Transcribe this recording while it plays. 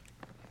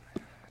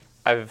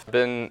I've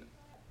been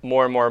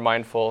more and more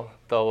mindful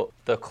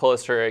the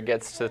closer it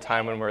gets to the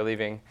time when we're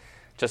leaving,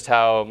 just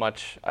how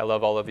much I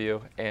love all of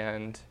you,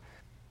 and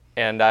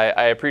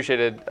I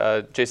appreciated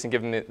Jason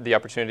giving me the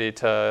opportunity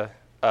to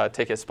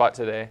take his spot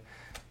today.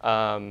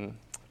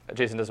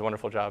 Jason does a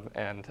wonderful job,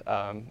 but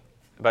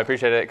I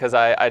appreciate it because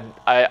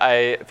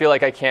I feel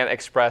like I can't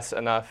express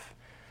enough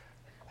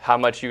how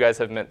much you guys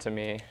have meant to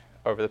me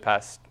over the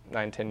past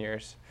 9-10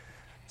 years.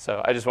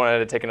 So I just wanted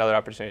to take another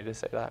opportunity to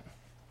say that.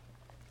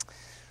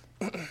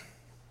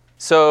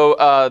 So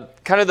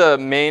kind of the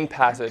main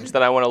passage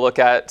that I want to look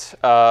at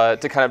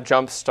to kind of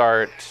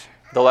jumpstart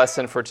the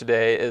lesson for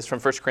today is from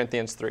 1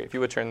 Corinthians 3. If you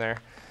would turn there.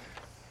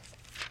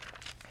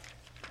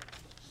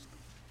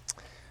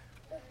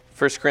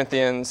 1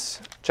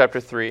 Corinthians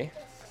chapter 3.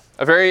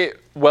 A very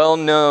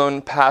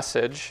well-known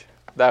passage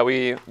that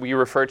we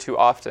refer to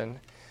often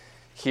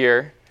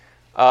here.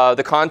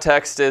 The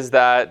context is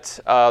that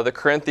the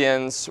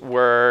Corinthians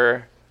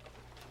were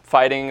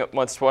fighting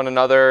against one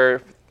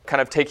another,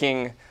 kind of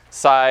taking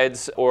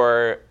sides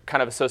or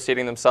kind of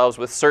associating themselves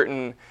with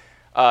certain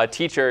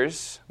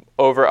teachers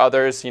over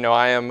others. You know,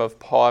 I am of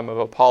Paul, I'm of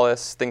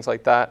Apollos, things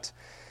like that.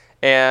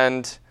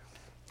 And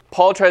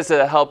Paul tries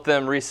to help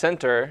them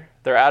recenter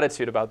their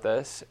attitude about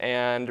this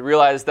and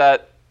realize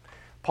that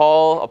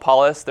Paul,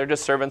 Apollos, they're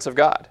just servants of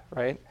God,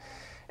 right?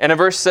 And in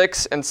verse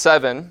 6 and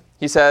 7,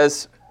 he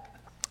says,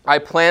 I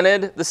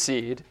planted the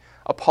seed,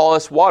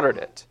 Apollos watered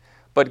it,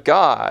 but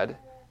God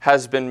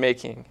has been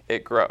making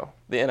it grow,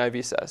 the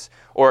NIV says.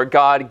 Or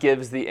God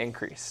gives the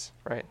increase,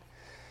 right?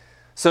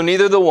 So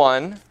neither the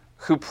one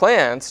who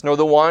plants nor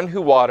the one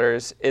who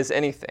waters is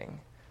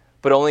anything,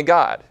 but only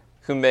God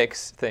who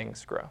makes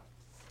things grow.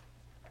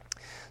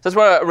 So that's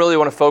what I really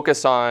want to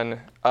focus on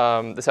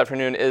this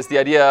afternoon is the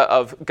idea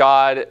of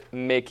God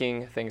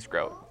making things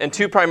grow in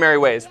two primary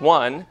ways.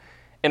 One,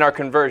 in our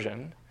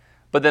conversion,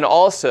 but then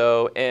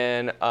also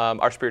in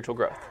our spiritual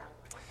growth.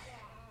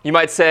 You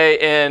might say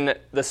in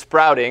the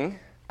sprouting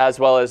as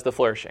well as the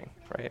flourishing,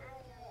 right?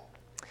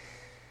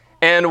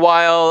 And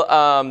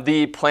while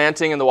the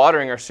planting and the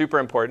watering are super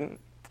important,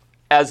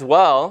 as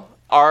well,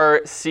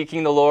 our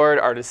seeking the Lord,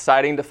 our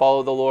deciding to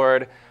follow the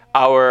Lord,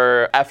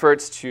 our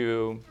efforts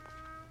to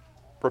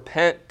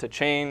repent, to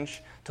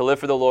change, to live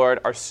for the Lord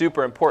are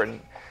super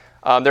important.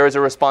 There is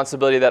a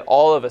responsibility that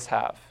all of us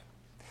have.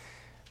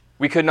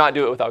 We could not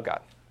do it without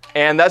God.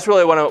 And that's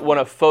really what I want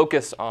to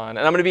focus on. And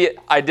I'm going to be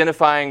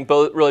identifying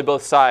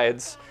both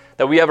sides,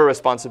 that we have a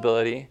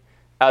responsibility,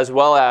 as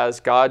well as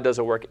God does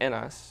a work in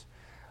us.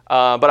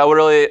 But I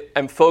really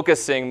am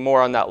focusing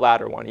more on that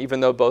latter one, even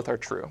though both are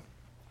true.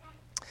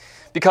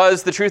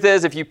 Because the truth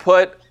is, if you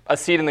put a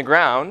seed in the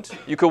ground,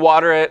 you could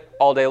water it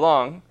all day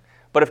long,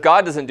 but if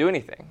God doesn't do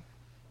anything,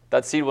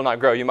 that seed will not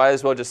grow. You might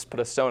as well just put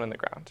a stone in the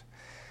ground.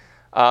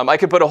 I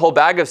could put a whole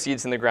bag of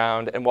seeds in the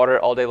ground and water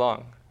it all day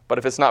long, but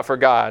if it's not for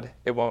God,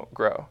 it won't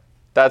grow.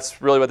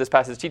 That's really what this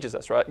passage teaches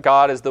us, right?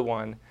 God is the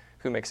one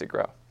who makes it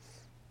grow.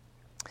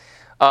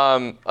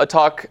 A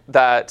talk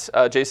that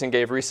Jason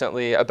gave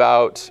recently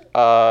about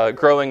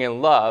growing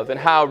in love and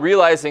how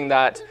realizing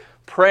that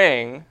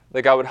praying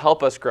that God would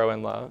help us grow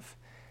in love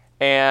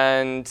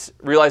and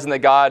realizing that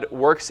God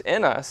works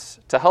in us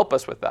to help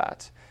us with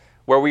that,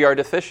 where we are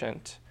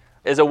deficient,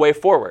 is a way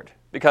forward.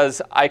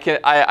 Because I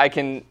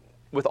can,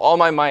 with all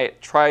my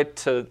might, try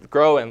to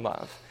grow in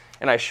love,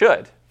 and I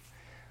should.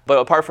 But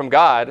apart from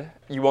God,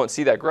 you won't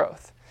see that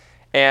growth.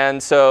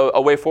 And so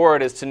a way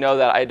forward is to know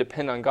that I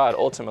depend on God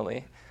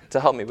ultimately to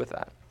help me with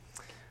that.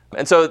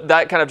 And so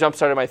that kind of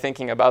jump-started my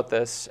thinking about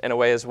this in a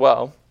way as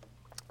well,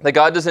 that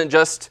God doesn't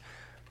just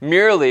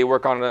merely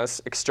work on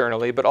us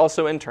externally, but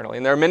also internally.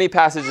 And there are many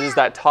passages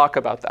that talk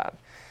about that.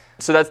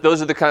 So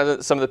those are the kind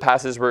of some of the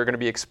passages we're going to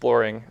be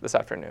exploring this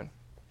afternoon.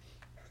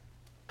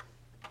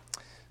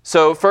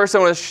 So first I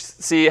want to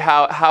see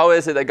how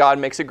is it that God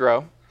makes it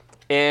grow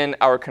in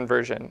our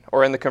conversion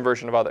or in the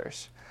conversion of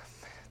others.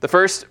 The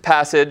first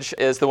passage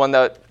is the one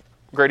that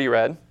Grady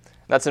read.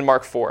 That's in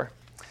Mark 4.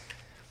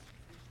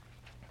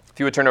 If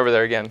you would turn over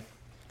there again.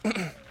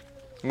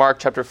 Mark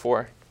chapter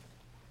 4.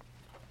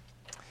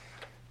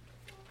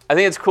 I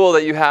think it's cool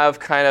that you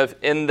have kind of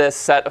in this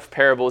set of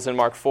parables in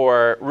Mark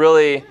 4,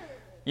 really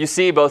you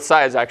see both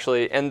sides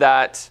actually, in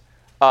that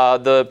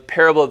the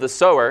parable of the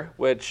sower,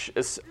 which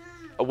is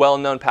a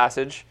well-known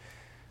passage,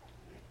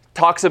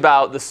 talks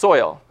about the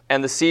soil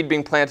and the seed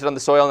being planted on the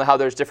soil and how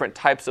there's different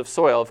types of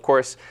soil. Of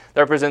course,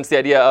 that represents the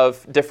idea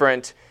of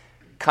different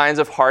kinds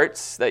of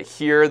hearts that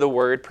hear the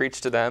word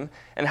preached to them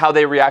and how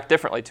they react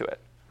differently to it.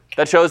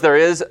 That shows there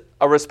is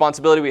a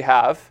responsibility we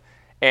have,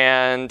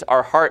 and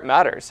our heart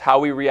matters. How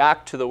we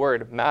react to the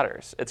word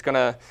matters. It's going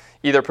to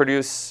either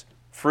produce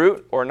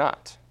fruit or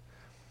not.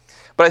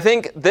 But I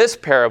think this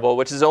parable,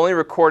 which is only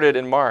recorded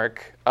in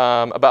Mark,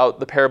 about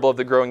the parable of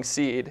the growing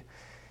seed,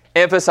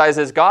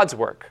 emphasizes God's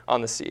work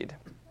on the seed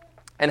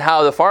and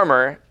how the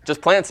farmer just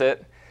plants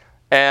it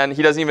and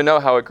he doesn't even know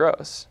how it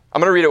grows.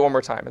 I'm going to read it one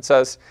more time. It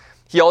says,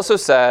 "He also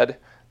said,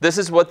 'This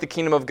is what the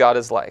kingdom of God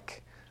is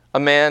like. A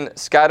man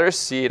scatters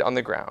seed on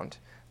the ground.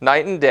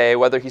 Night and day,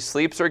 whether he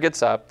sleeps or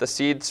gets up, the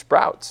seed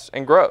sprouts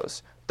and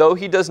grows, though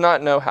he does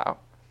not know how.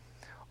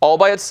 All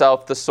by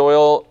itself, the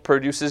soil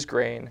produces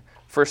grain,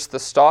 first the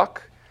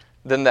stalk,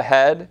 then the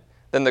head,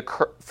 then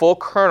the full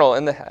kernel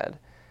in the head.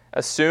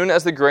 As soon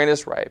as the grain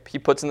is ripe, he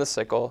puts in the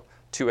sickle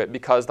to it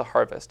because the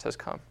harvest has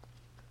come.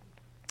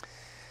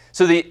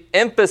 So the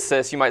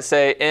emphasis, you might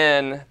say,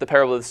 in the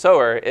parable of the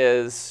sower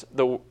is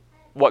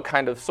what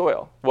kind of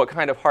soil, what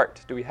kind of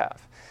heart do we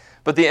have?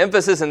 But the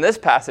emphasis in this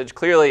passage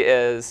clearly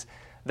is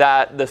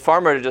that the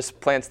farmer just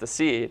plants the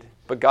seed,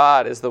 but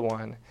God is the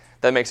one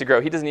that makes it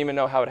grow. He doesn't even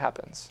know how it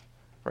happens,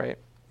 right?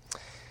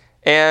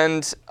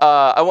 And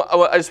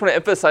I just want to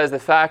emphasize the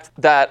fact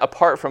that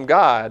apart from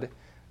God,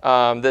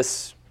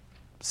 this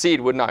seed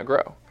would not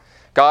grow.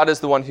 God is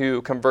the one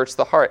who converts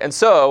the heart. And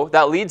so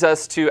that leads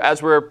us to,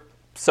 as we're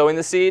sowing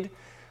the seed,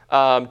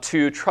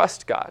 to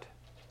trust God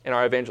in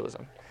our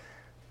evangelism.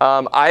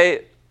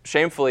 I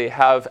shamefully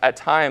have at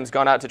times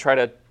gone out to try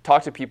to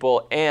talk to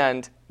people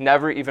and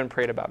never even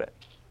prayed about it.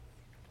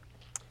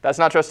 That's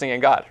not trusting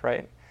in God,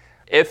 right?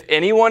 If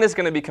anyone is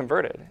going to be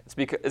converted, it's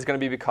going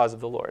to be because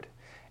of the Lord.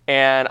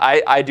 And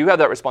I do have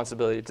that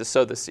responsibility to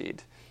sow the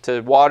seed,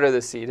 to water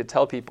the seed, to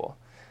tell people.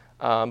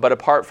 But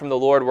apart from the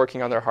Lord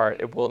working on their heart,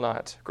 it will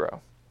not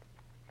grow.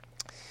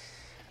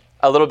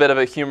 A little bit of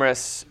a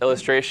humorous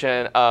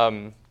illustration.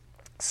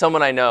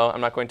 Someone I know,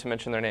 I'm not going to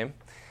mention their name,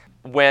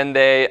 when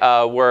they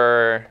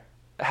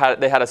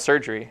had a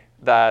surgery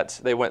that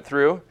they went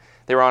through,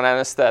 they were on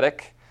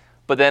anesthetic,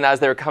 but then as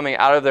they were coming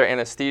out of their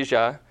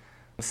anesthesia,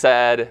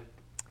 said,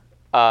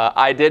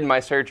 I did my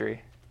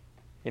surgery.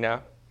 You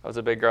know, I was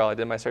a big girl, I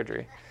did my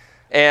surgery.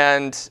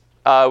 And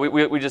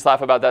we just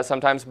laugh about that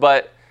sometimes,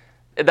 but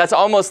that's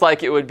almost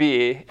like it would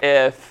be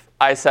if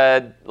I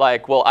said,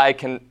 like, well,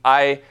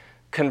 I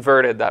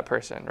converted that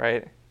person,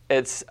 right?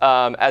 It's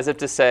as if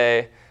to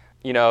say,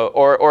 you know,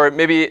 or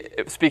maybe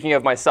speaking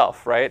of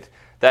myself, right?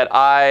 That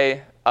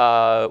I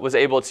was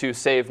able to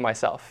save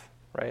myself,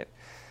 right?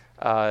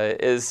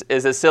 Is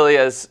as silly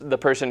as the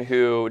person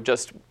who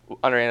just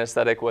under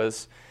anesthetic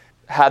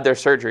had their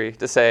surgery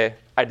to say,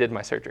 I did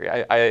my surgery.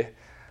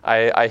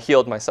 I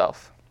healed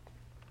myself.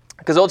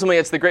 Because ultimately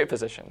it's the great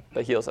physician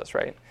that heals us,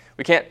 right?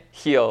 We can't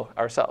heal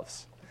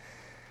ourselves.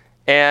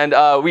 And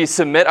we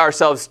submit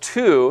ourselves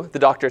to the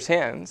doctor's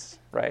hands,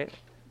 right?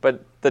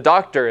 But the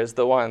doctor is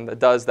the one that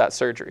does that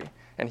surgery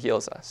and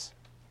heals us.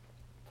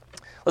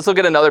 Let's look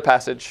at another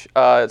passage.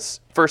 It's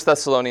 1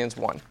 Thessalonians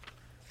 1.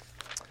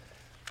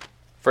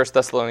 1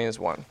 Thessalonians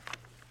 1.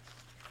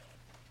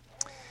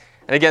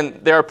 And again,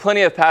 there are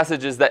plenty of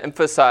passages that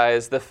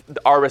emphasize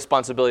our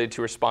responsibility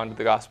to respond to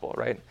the gospel,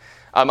 right?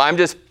 I'm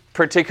just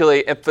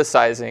particularly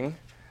emphasizing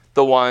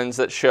the ones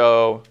that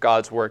show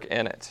God's work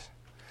in it.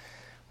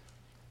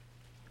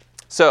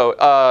 So,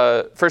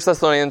 1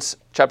 Thessalonians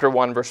chapter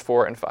 1, verse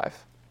 4 and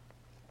 5.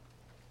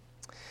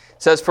 It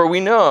says, For we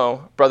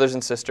know, brothers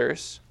and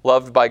sisters,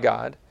 loved by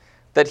God,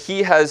 that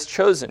he has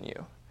chosen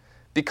you,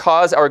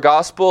 because our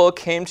gospel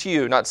came to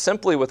you not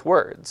simply with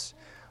words,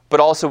 but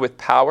also with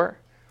power,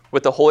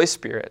 with the Holy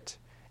Spirit,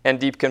 and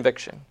deep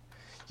conviction.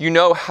 You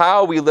know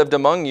how we lived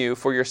among you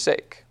for your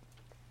sake.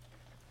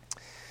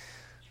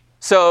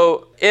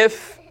 So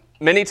if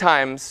many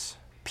times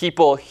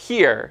people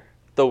hear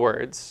the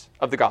words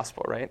of the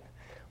gospel, right,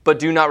 but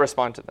do not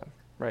respond to them,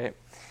 right?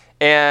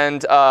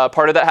 And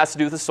part of that has to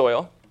do with the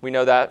soil. We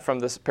know that from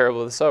this parable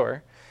of the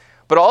sower.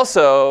 But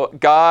also,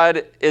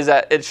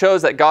 it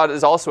shows that God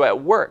is also at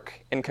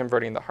work in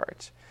converting the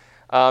heart.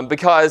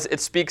 Because it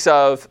speaks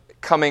of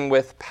coming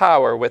with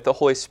power, with the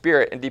Holy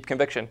Spirit and deep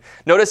conviction.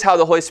 Notice how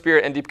the Holy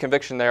Spirit and deep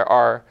conviction there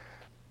are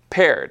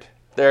paired.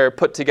 They're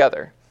put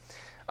together.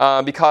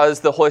 Because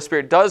the Holy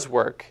Spirit does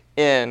work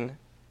in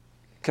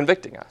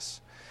convicting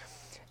us.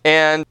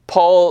 And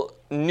Paul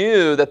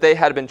knew that they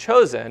had been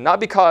chosen,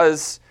 not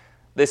because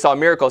they saw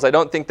miracles. I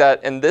don't think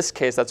that in this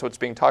case that's what's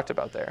being talked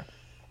about there.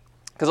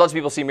 Because lots of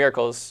people see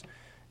miracles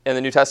in the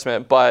New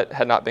Testament but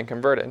had not been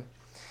converted.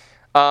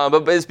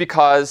 But it's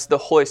because the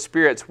Holy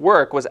Spirit's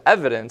work was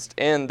evidenced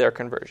in their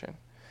conversion.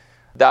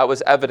 That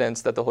was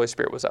evidence that the Holy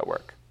Spirit was at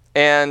work.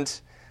 And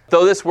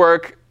though this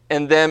work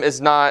in them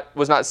was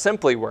not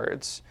simply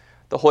words,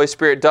 the Holy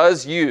Spirit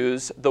does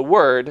use the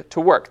word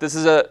to work. This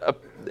is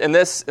in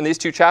these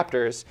two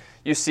chapters,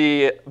 you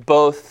see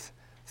both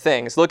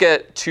things. Look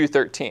at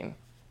 2:13.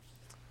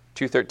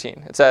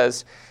 2:13. It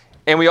says,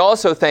 And we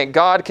also thank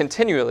God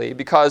continually,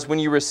 because when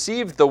you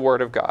received the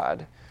word of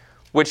God,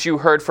 which you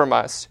heard from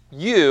us,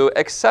 you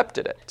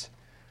accepted it,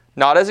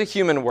 not as a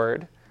human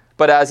word,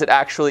 but as it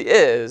actually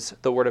is,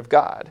 the word of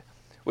God,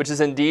 which is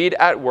indeed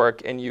at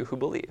work in you who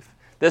believe.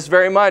 This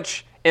very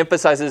much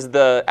emphasizes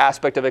the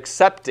aspect of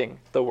accepting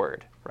the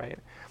word, right?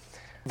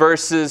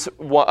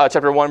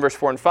 Chapter 1, verse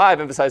 4 and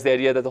 5 emphasize the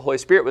idea that the Holy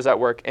Spirit was at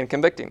work in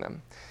convicting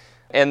them.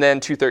 And then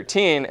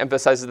 2:13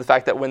 emphasizes the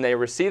fact that when they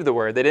received the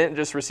word, they didn't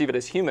just receive it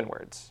as human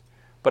words,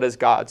 but as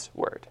God's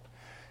word.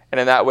 And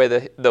in that way,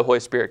 the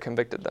Holy Spirit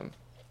convicted them.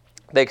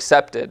 They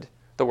accepted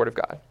the word of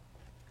God.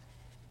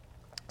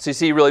 So you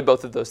see really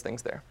both of those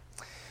things there.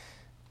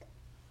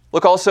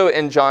 Look also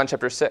in John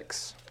chapter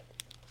 6.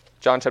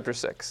 John chapter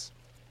 6.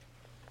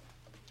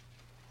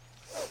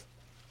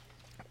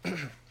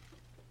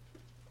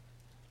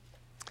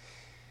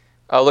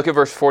 Look at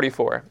verse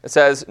 44. It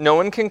says, "No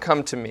one can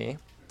come to me,"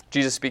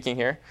 Jesus speaking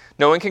here,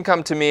 "no one can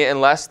come to me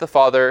unless the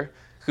Father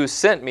who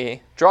sent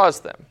me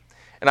draws them,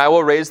 and I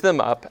will raise them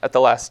up at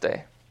the last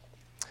day."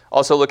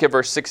 Also look at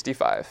verse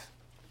 65.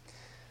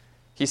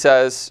 He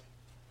says,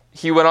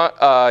 he went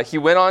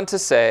on to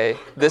say,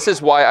 "This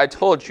is why I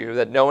told you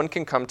that no one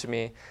can come to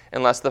me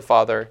unless the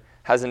Father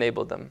has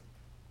enabled them."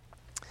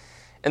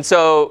 And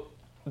so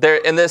there,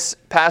 in this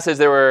passage,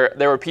 there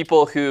were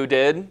people who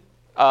did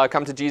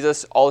come to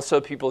Jesus, also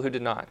people who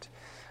did not.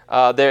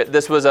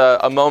 This was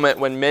a moment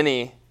when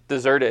many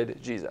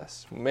deserted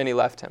Jesus. Many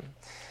left him.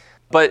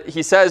 But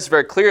he says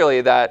very clearly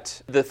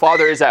that the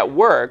Father is at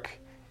work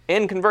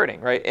in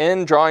converting, right?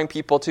 In drawing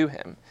people to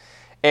him.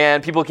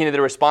 And people can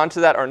either respond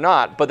to that or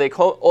not, but they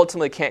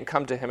ultimately can't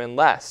come to him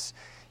unless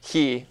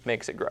he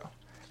makes it grow.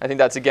 I think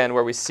that's, again,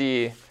 where we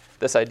see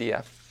this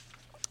idea.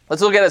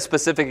 Let's look at a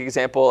specific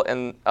example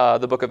in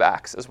the book of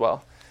Acts as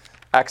well.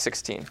 Acts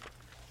 16.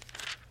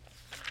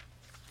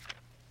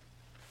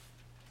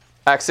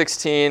 Acts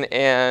 16,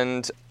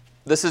 and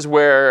this is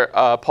where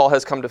Paul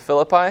has come to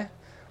Philippi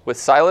with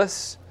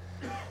Silas.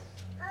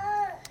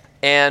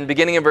 And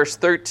beginning in verse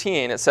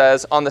 13, it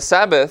says, "On the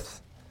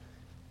Sabbath,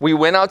 we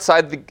went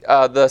outside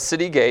the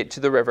city gate to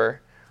the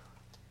river,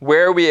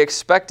 where we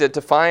expected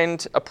to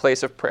find a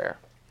place of prayer.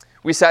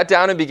 We sat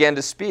down and began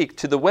to speak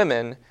to the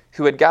women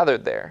who had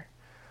gathered there.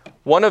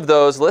 One of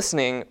those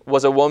listening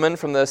was a woman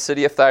from the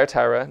city of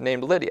Thyatira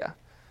named Lydia,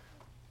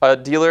 a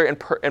dealer in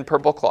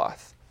purple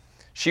cloth.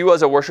 She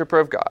was a worshiper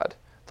of God.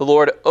 The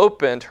Lord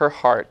opened her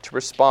heart to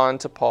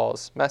respond to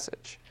Paul's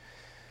message.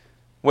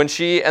 When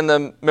she and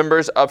the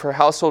members of her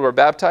household were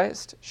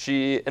baptized,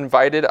 she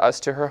invited us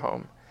to her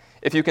home.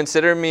 'If you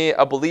consider me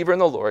a believer in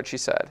the Lord,' she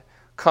said,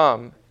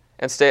 'come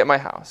and stay at my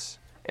house.'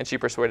 And she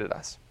persuaded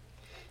us."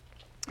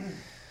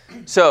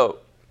 So,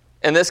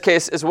 in this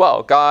case as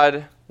well,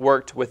 God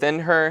worked within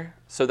her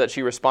so that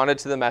she responded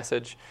to the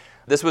message.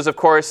 This was, of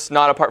course,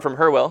 not apart from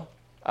her will.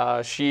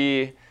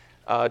 She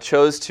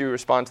chose to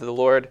respond to the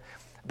Lord.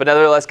 But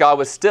nevertheless, God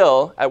was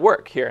still at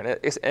work here,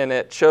 and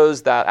it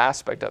shows that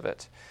aspect of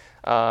it.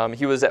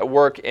 He was at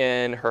work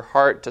in her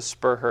heart to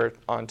spur her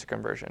on to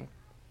conversion.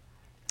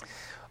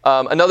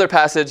 Another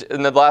passage,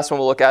 and the last one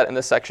we'll look at in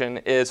this section,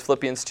 is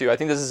Philippians 2. I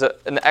think this is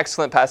an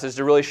excellent passage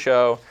to really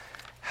show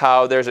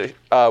how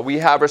we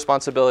have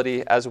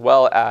responsibility as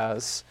well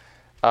as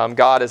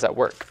God is at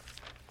work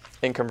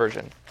in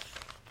conversion.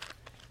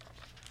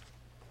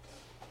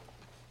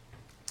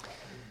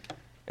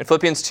 In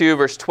Philippians 2,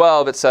 verse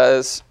 12, it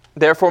says,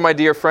 "Therefore, my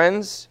dear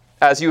friends,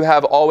 as you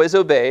have always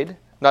obeyed,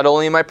 not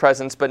only in my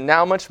presence, but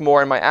now much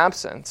more in my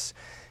absence,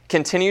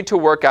 continue to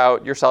work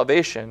out your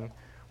salvation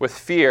with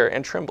fear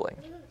and trembling.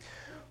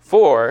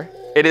 For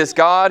it is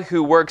God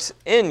who works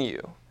in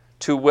you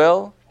to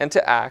will and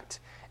to act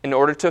in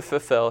order to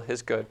fulfill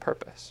his good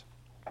purpose."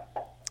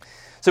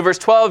 So verse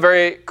 12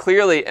 very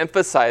clearly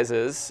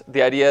emphasizes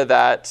the idea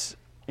that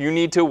you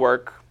need to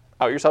work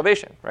out your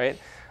salvation, right?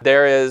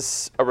 There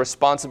is a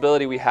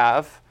responsibility we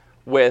have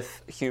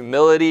with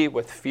humility,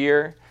 with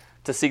fear,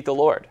 to seek the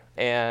Lord,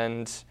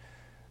 and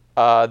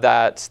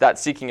that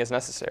seeking is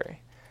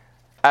necessary.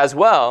 As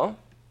well,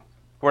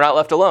 we're not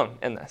left alone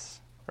in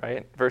this,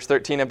 right? Verse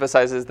 13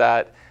 emphasizes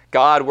that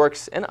God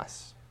works in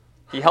us.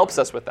 He helps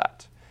us with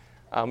that.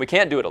 We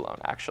can't do it alone,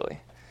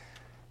 actually.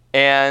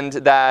 And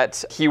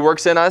that he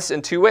works in us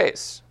in two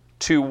ways,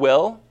 to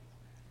will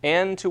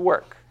and to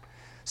work.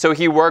 So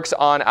he works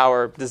on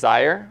our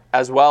desire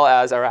as well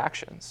as our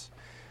actions,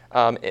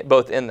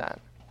 both in that.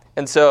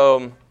 And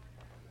so,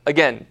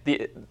 again,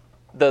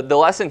 the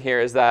lesson here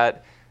is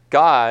that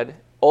God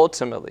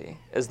ultimately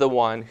is the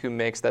one who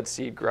makes that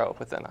seed grow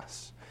within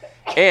us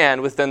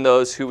and within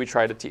those who we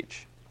try to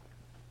teach.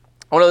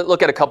 I want to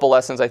look at a couple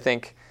lessons, I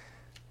think,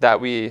 that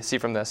we see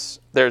from this.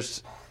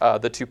 There's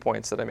the 2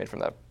 points that I made from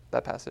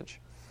that passage.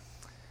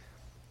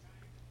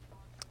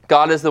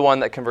 God is the one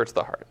that converts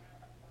the heart.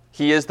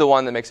 He is the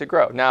one that makes it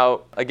grow.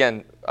 Now,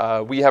 again,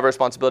 we have a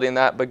responsibility in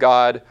that, but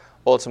God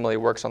ultimately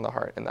works on the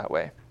heart in that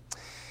way.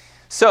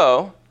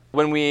 So,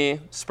 when we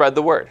spread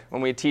the word,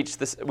 when we teach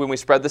this, when we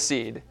spread the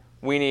seed,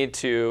 we need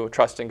to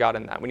trust in God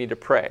in that. We need to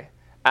pray.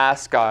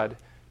 Ask God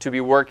to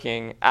be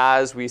working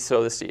as we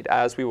sow the seed,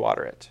 as we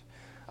water it.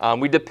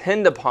 We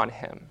depend upon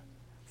him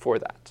for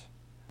that.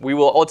 We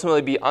will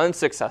ultimately be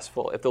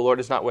unsuccessful if the Lord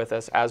is not with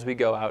us as we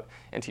go out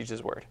and teach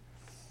his word.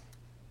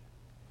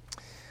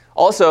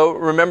 Also,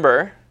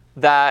 remember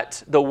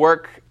that the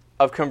work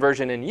of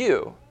conversion in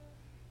you,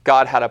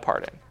 God had a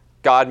part in.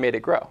 God made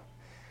it grow.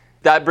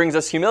 That brings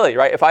us humility,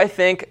 right? If I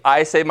think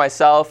I save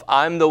myself,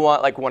 I'm the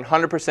one, like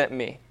 100%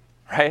 me,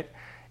 right?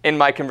 In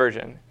my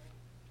conversion,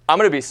 I'm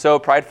going to be so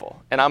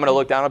prideful, and I'm going to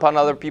look down upon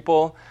other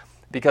people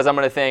because I'm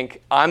going to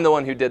think, I'm the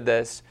one who did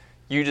this,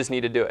 you just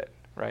need to do it,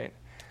 right?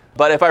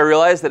 But if I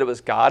realize that it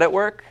was God at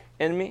work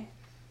in me,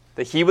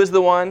 that he was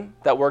the one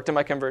that worked in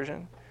my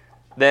conversion,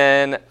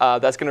 then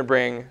that's going to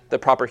bring the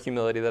proper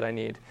humility that I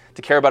need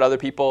to care about other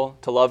people,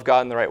 to love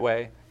God in the right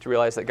way, to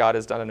realize that God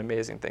has done an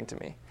amazing thing to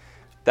me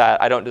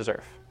that I don't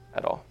deserve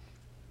at all.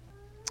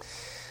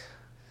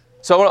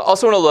 So I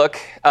also want to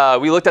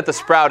look, we looked at the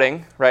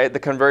sprouting, right, the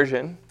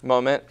conversion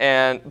moment,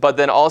 but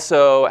then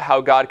also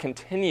how God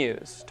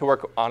continues to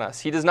work on us.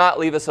 He does not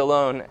leave us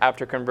alone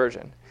after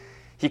conversion.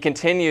 He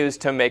continues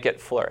to make it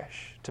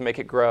flourish, to make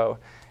it grow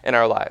in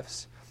our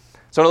lives.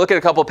 So I want to look at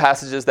a couple of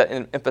passages that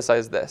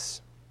emphasize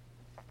this.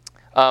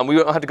 We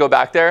don't have to go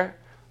back there,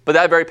 but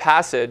that very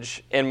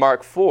passage in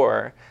Mark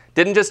 4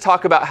 didn't just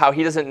talk about how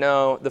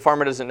the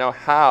farmer doesn't know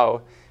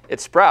how it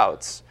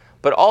sprouts,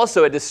 but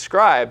also it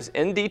describes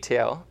in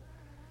detail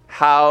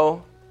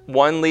how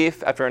one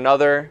leaf after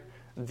another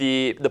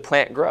the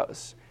plant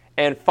grows,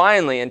 and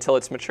finally until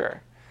it's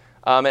mature.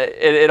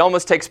 It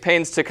almost takes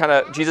pains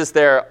to Jesus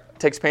there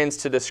takes pains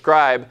to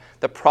describe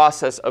the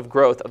process of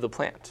growth of the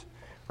plant,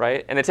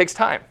 right? And it takes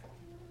time.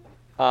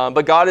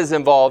 But God is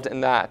involved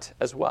in that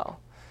as well.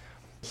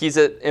 He's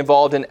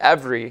involved in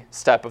every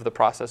step of the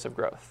process of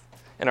growth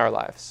in our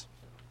lives.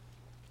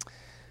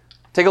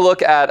 Take a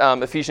look at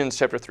Ephesians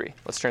chapter 3.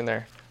 Let's turn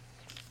there.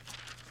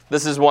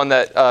 This is one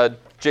that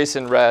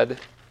Jason read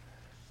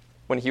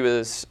when he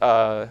was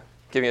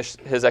giving us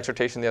his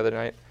exhortation the other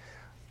night.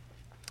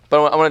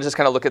 But I want to just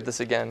kind of look at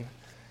this again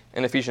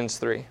in Ephesians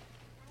 3.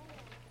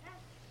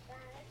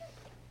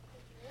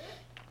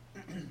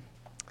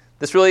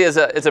 This really is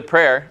a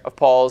prayer of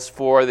Paul's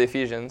for the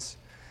Ephesians.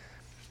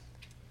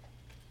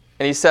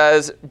 And he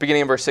says,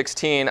 beginning in verse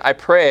 16, I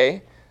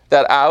pray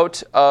that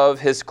out of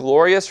his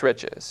glorious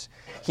riches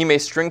he may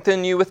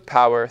strengthen you with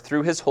power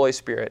through his Holy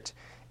Spirit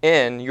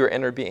in your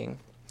inner being,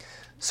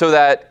 so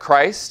that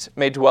Christ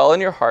may dwell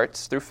in your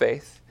hearts through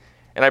faith.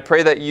 And I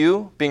pray that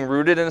you, being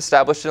rooted and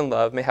established in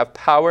love, may have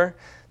power,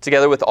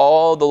 together with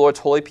all the Lord's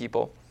holy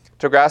people,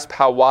 to grasp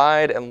how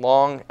wide and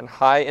long and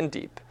high and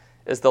deep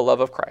is the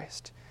love of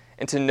Christ,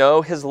 and to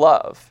know his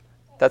love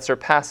that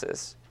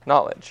surpasses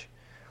knowledge,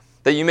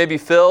 that you may be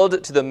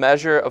filled to the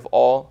measure of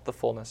all the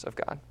fullness of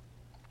God.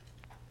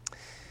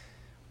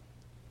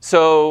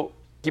 So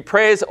he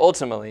prays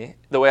ultimately,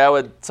 the way I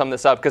would sum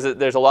this up, because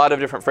there's a lot of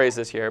different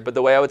phrases here, but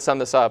the way I would sum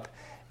this up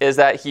is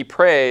that he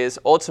prays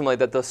ultimately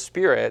that the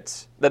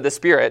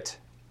Spirit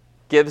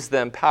gives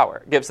them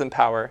power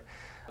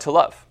to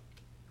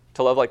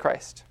love like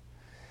Christ,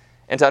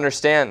 and to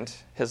understand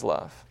his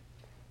love.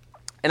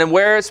 And then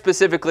where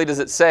specifically does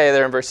it say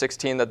there in verse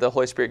 16 that the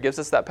Holy Spirit gives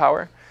us that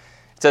power?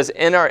 It says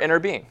in our inner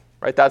being,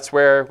 right? That's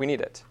where we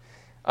need it.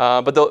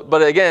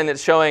 But again,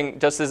 it's showing,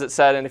 just as it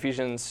said in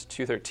Ephesians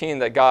 2:13,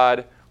 that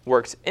God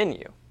works in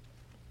you.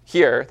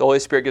 Here, the Holy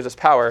Spirit gives us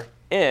power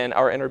in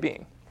our inner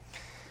being.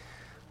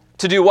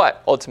 To do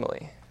what,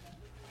 ultimately?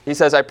 He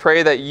says, I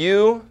pray that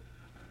you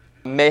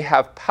may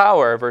have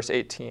power, verse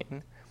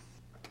 18,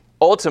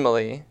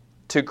 ultimately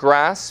to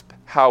grasp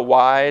how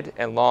wide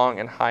and long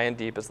and high and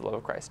deep is the love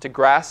of Christ. To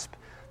grasp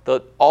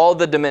all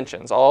the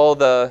dimensions, all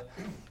the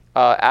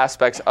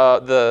aspects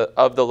of the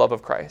love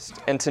of Christ,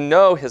 and to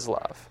know his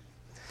love.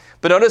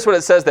 But notice what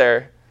it says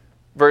there,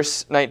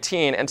 verse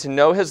 19, and to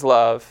know his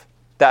love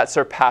that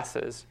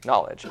surpasses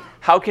knowledge.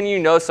 How can you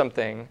know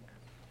something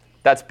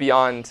that's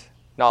beyond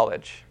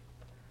knowledge,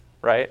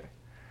 right?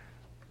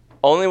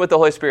 Only with the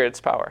Holy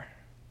Spirit's power.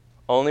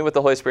 Only with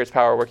the Holy Spirit's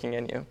power working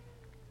in you.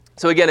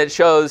 So again, it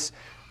shows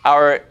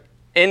our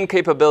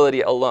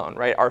incapability alone,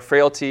 right? Our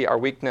frailty, our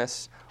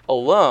weakness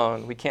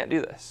alone, we can't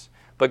do this.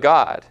 But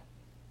God,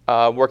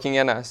 working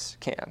in us,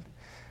 can.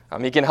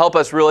 He can help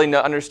us really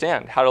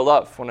understand how to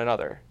love one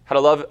another, how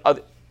to love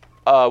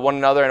one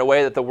another in a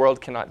way that the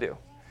world cannot do.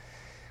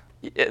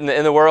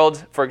 In the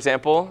world, for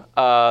example,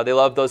 they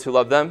love those who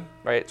love them,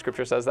 right?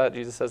 Scripture says that,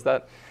 Jesus says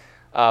that.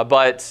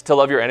 But to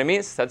love your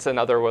enemies, that's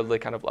another worldly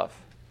kind of love.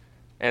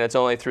 And it's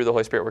only through the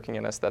Holy Spirit working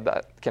in us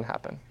that can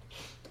happen.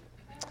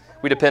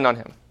 We depend on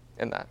him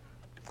in that.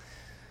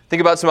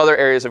 Think about some other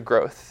areas of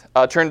growth.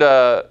 Turn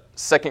to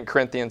 2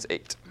 Corinthians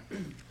 8.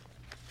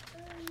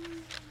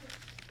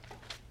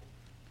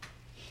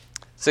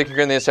 2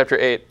 Corinthians chapter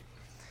 8.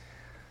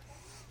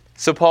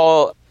 So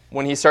Paul,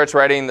 when he starts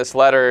writing this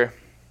letter,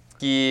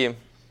 he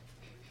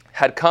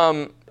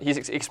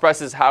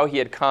expresses how he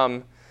had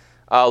come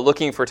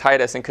looking for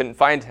Titus and couldn't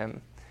find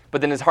him.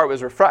 But then his heart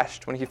was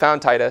refreshed when he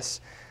found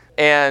Titus.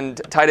 And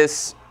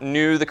Titus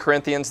knew the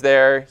Corinthians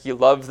there. He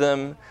loved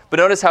them. But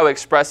notice how it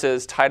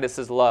expresses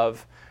Titus's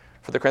love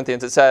for the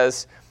Corinthians. It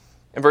says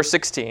in verse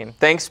 16,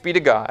 thanks be to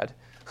God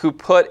who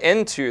put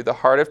into the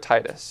heart of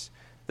Titus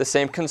the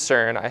same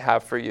concern I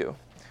have for you.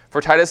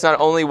 For Titus not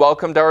only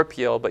welcomed our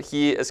appeal, but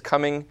he is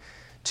coming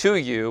to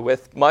you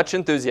with much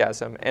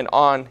enthusiasm and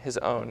on his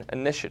own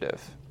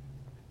initiative.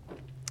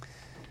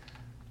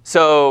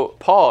 So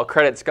Paul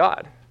credits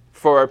God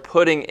for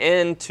putting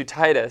into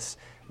Titus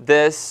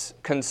this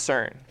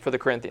concern for the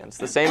Corinthians,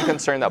 the same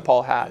concern that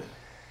Paul had.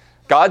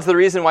 God's the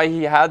reason why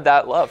he had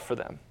that love for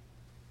them.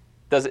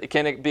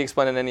 Can it be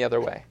explained in any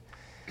other way?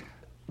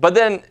 But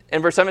then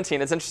in verse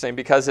 17, it's interesting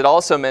because it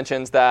also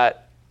mentions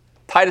that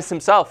Titus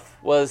himself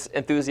was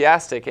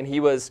enthusiastic, and he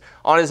was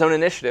on his own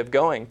initiative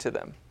going to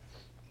them.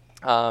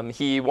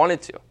 He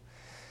wanted to.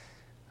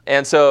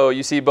 And so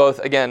you see both,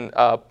 again,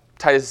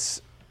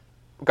 Titus,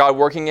 God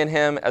working in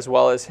him, as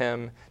well as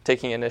him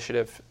taking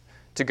initiative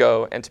to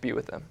go and to be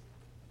with them.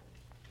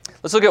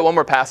 Let's look at one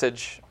more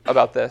passage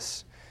about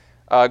this.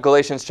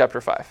 Galatians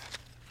chapter 5.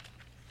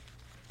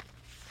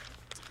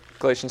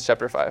 Galatians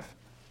chapter 5.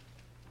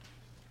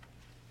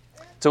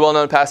 It's a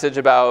well-known passage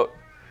about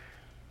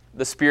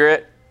the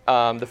Spirit,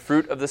 the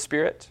fruit of the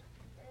Spirit,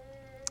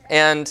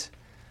 and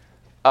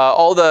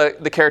all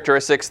the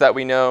characteristics that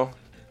we know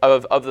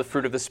of the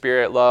fruit of the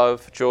Spirit: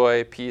 love,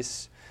 joy,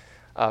 peace,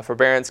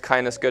 forbearance,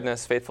 kindness,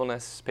 goodness,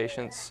 faithfulness,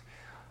 patience.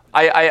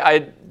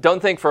 I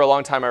don't think for a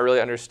long time I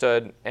really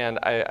understood, and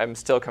I'm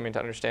still coming to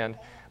understand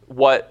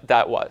what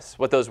that was,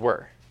 what those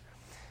were.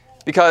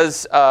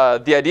 Because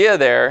the idea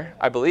there,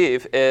 I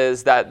believe,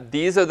 is that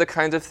these are the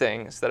kinds of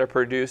things that are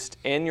produced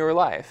in your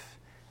life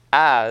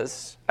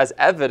as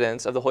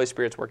evidence of the Holy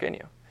Spirit's work in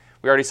you.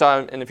 We already saw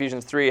in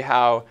Ephesians 3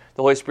 how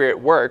the Holy Spirit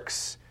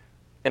works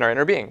in our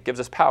inner being, gives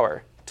us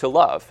power to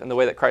love in the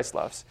way that Christ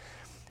loves.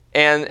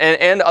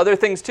 And other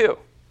things too,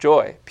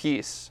 joy,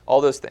 peace,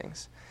 all those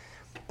things.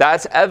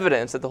 That's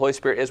evidence that the Holy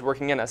Spirit is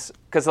working in us.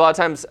 Because a lot of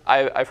times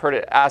I've heard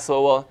it asked,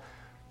 well,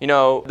 you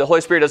know, the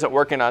Holy Spirit doesn't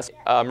work in us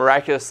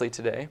miraculously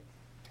today.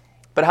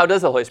 But how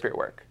does the Holy Spirit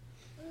work?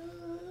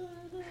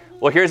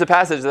 Well, here's a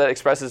passage that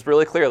expresses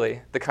really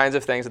clearly the kinds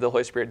of things that the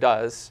Holy Spirit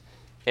does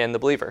in the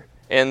believer,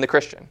 in the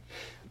Christian.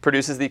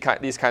 Produces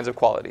these kinds of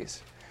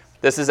qualities.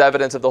 This is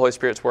evidence of the Holy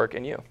Spirit's work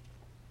in you.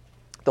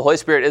 The Holy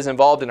Spirit is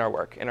involved in our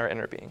work, in our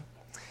inner being.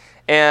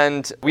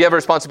 And we have a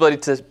responsibility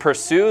to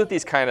pursue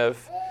these kind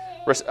of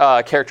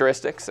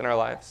characteristics in our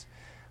lives.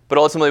 But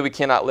ultimately, we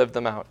cannot live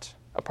them out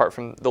apart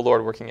from the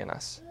Lord working in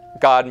us.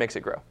 God makes it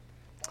grow.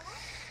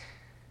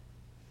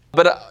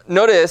 But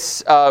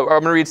notice, I'm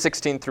going to read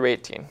 16 through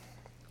 18.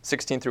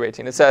 16 through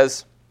 18. It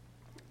says,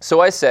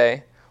 "So I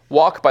say,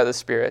 walk by the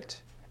Spirit,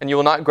 and you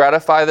will not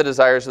gratify the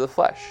desires of the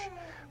flesh.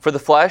 For the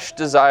flesh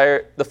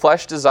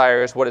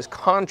desires what is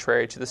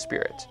contrary to the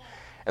Spirit,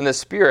 and the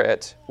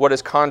Spirit what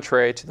is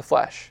contrary to the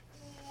flesh.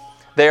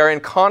 They are in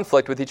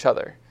conflict with each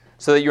other,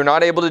 so that you're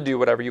not able to do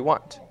whatever you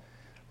want.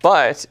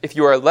 But if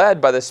you are led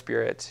by the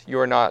Spirit, you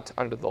are not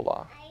under the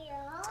law."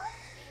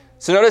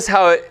 So notice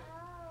how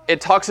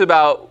it talks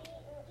about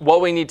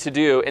what we need to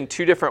do in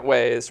two different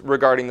ways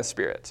regarding the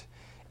Spirit.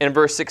 In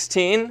verse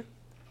 16,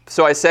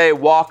 "So I say,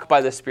 walk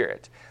by the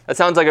Spirit." That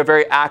sounds like a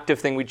very active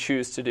thing we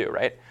choose to do,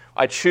 right?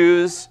 I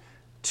choose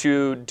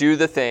to do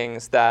the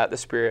things that the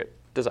Spirit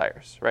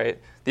desires, right?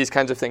 These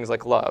kinds of things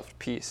like love,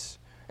 peace,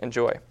 and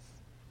joy.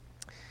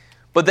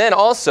 But then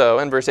also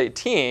in verse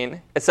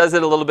 18, it says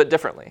it a little bit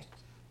differently.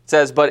 It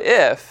says, "But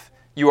if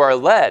you are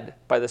led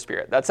by the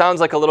Spirit." That sounds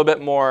like a little bit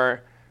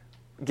more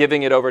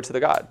giving it over to the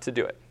God to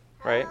do it,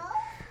 right?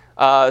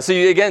 So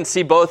you, again,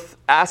 see both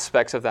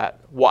aspects of that.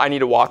 Well, I need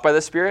to walk by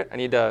the Spirit. I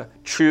need to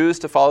choose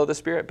to follow the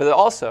Spirit. But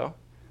also,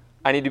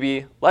 I need to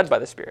be led by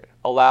the Spirit.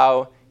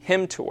 Allow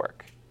Him to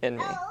work in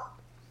me.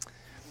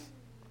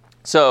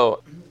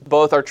 So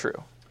both are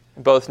true.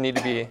 Both need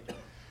to be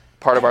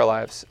part of our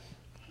lives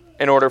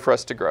in order for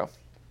us to grow.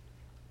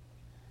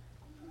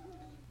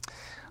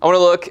 I want to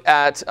look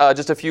at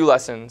just a few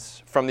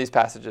lessons from these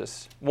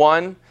passages.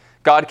 One,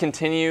 God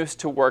continues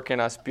to work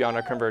in us beyond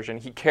our conversion.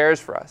 He cares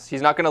for us.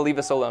 He's not going to leave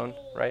us alone,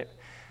 right?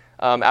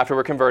 After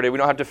we're converted, we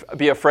don't have to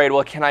be afraid,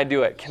 well, can I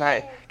do it? Can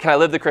I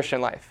live the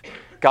Christian life?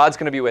 God's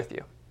going to be with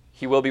you.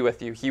 He will be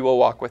with you. He will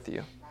walk with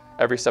you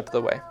every step of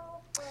the way.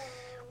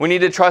 We need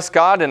to trust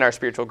God in our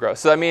spiritual growth.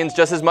 So that means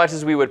just as much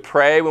as we would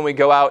pray when we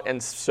go out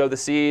and sow the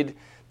seed,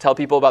 tell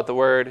people about the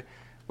word,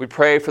 we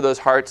pray for those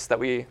hearts that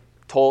we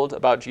told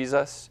about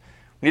Jesus.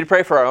 We need to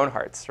pray for our own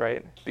hearts,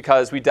 right?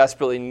 Because we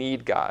desperately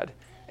need God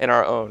in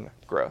our own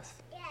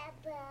growth.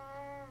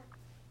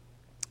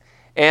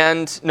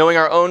 And knowing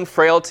our own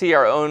frailty,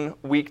 our own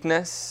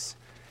weakness,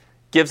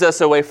 gives us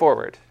a way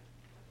forward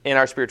in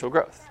our spiritual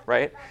growth,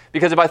 right?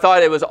 Because if I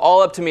thought it was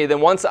all up to me,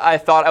 then once I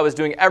thought I was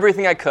doing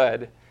everything I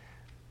could,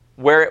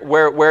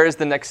 where is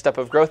the next step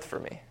of growth for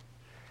me?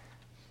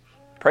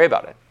 Pray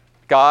about it.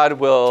 God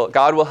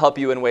will help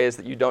you in ways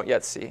that you don't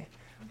yet see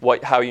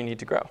how you need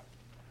to grow.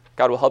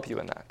 God will help you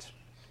in that.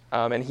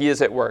 And He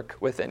is at work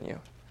within you.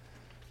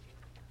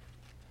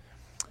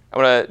 I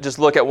want to just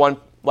look at one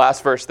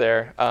last verse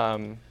there.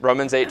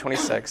 Romans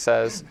 8:26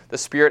 says, "The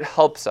Spirit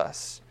helps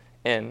us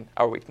in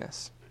our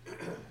weakness."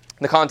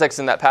 The context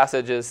in that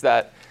passage is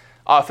that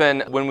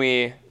often when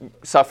we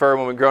suffer,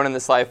 when we groan in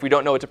this life, we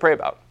don't know what to pray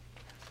about.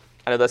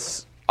 I know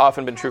that's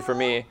often been true for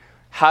me.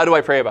 How do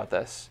I pray about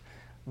this?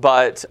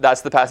 But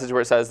that's the passage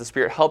where it says the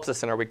Spirit helps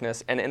us in our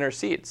weakness and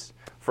intercedes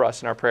for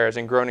us in our prayers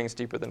and groanings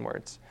deeper than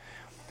words.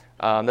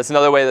 That's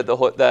another way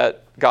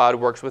that God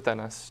works within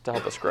us to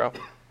help us grow.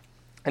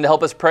 And to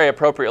help us pray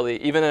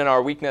appropriately, even in our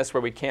weakness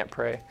where we can't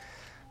pray,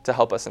 to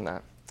help us in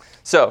that.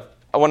 So,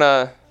 I want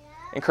to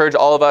encourage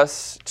all of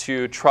us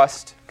to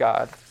trust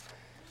God,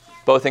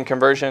 both in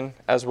conversion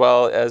as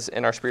well as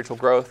in our spiritual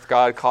growth.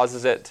 God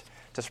causes it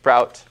to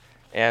sprout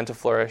and to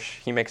flourish.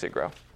 He makes it grow.